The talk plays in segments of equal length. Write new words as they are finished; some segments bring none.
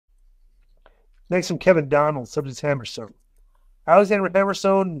Next from Kevin Donald, subject Hammerstone. Alexander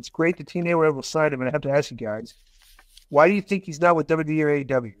Hammerstone, it's great that TNA were able to sign him, and I have to ask you guys, why do you think he's not with WWE or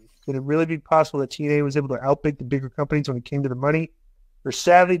AEW? Could it really be possible that TNA was able to outbid the bigger companies when it came to the money? Or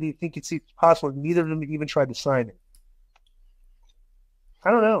sadly, do you think it's possible that neither of them even tried to sign him?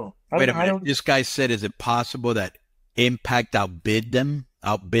 I don't know. Wait a minute. This guy said, is it possible that Impact outbid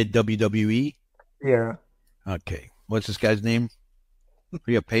WWE? Yeah. Okay. What's this guy's name? Are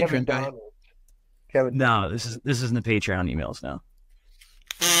you a Patreon guy? Kevin. No, this isn't the Patreon emails now.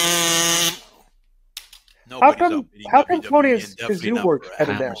 How come Konan's Kazoo works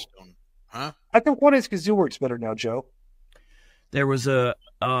better now? Huh? How come Konan's Kazoo works better now, Joe? There was a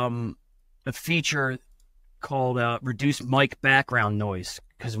feature called reduce mic background noise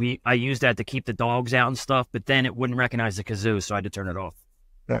because I used that to keep the dogs out and stuff, but then it wouldn't recognize the kazoo, so I had to turn it off.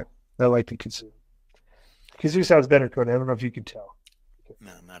 No, I like the kazoo. Kazoo sounds better, Conan. I don't know if you can tell.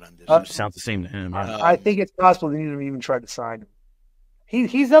 No, not on this. Sounds the same to him. I think it's possible they didn't even try to sign him.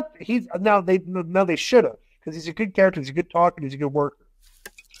 He's up. Now they should have, because he's a good character. He's a good talker. He's a good worker.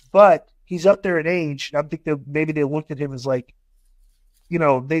 But he's up there in age. And I think that maybe they looked at him as like,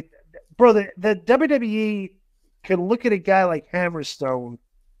 the WWE can look at a guy like Hammerstone,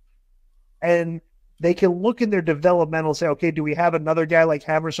 and they can look in their developmental and say, okay, do we have another guy like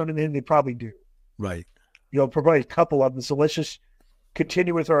Hammerstone? And then they probably do. Right. Probably a couple of them. So let's just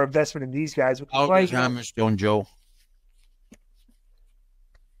continue with our investment in these guys. How old is Hammerstone, Joe?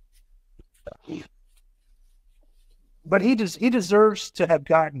 But he deserves to have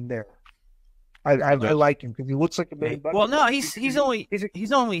gotten there. I like him because he looks like a man. Well, no, he's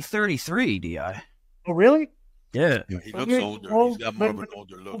only 33, Di. Oh, really? Yeah. He looks older. He's got more of an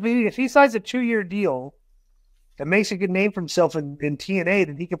older look. If he signs a 2-year deal that makes a good name for himself in TNA,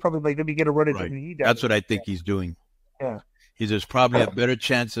 then he could probably maybe get a run at WWE. That's what I think he's doing. Yeah. There's probably a better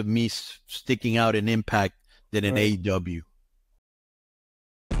chance of me sticking out in Impact than in AEW.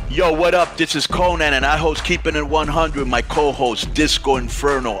 Yo, what up? This is Konnan, and I host Keeping It 100, my co-host, Disco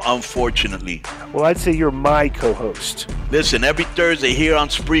Inferno, unfortunately. Well, I'd say you're my co-host. Listen, every Thursday here on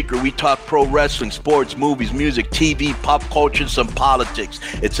Spreaker, we talk pro wrestling, sports, movies, music, TV, pop culture, and some politics.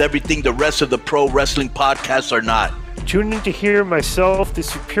 It's everything the rest of the pro wrestling podcasts are not. Tune in to hear myself, the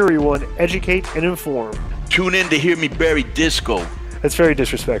superior one, educate and inform. Tune in to hear me bury Disco. That's very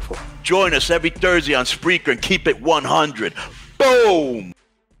disrespectful. Join us every Thursday on Spreaker and keep it 100. Boom!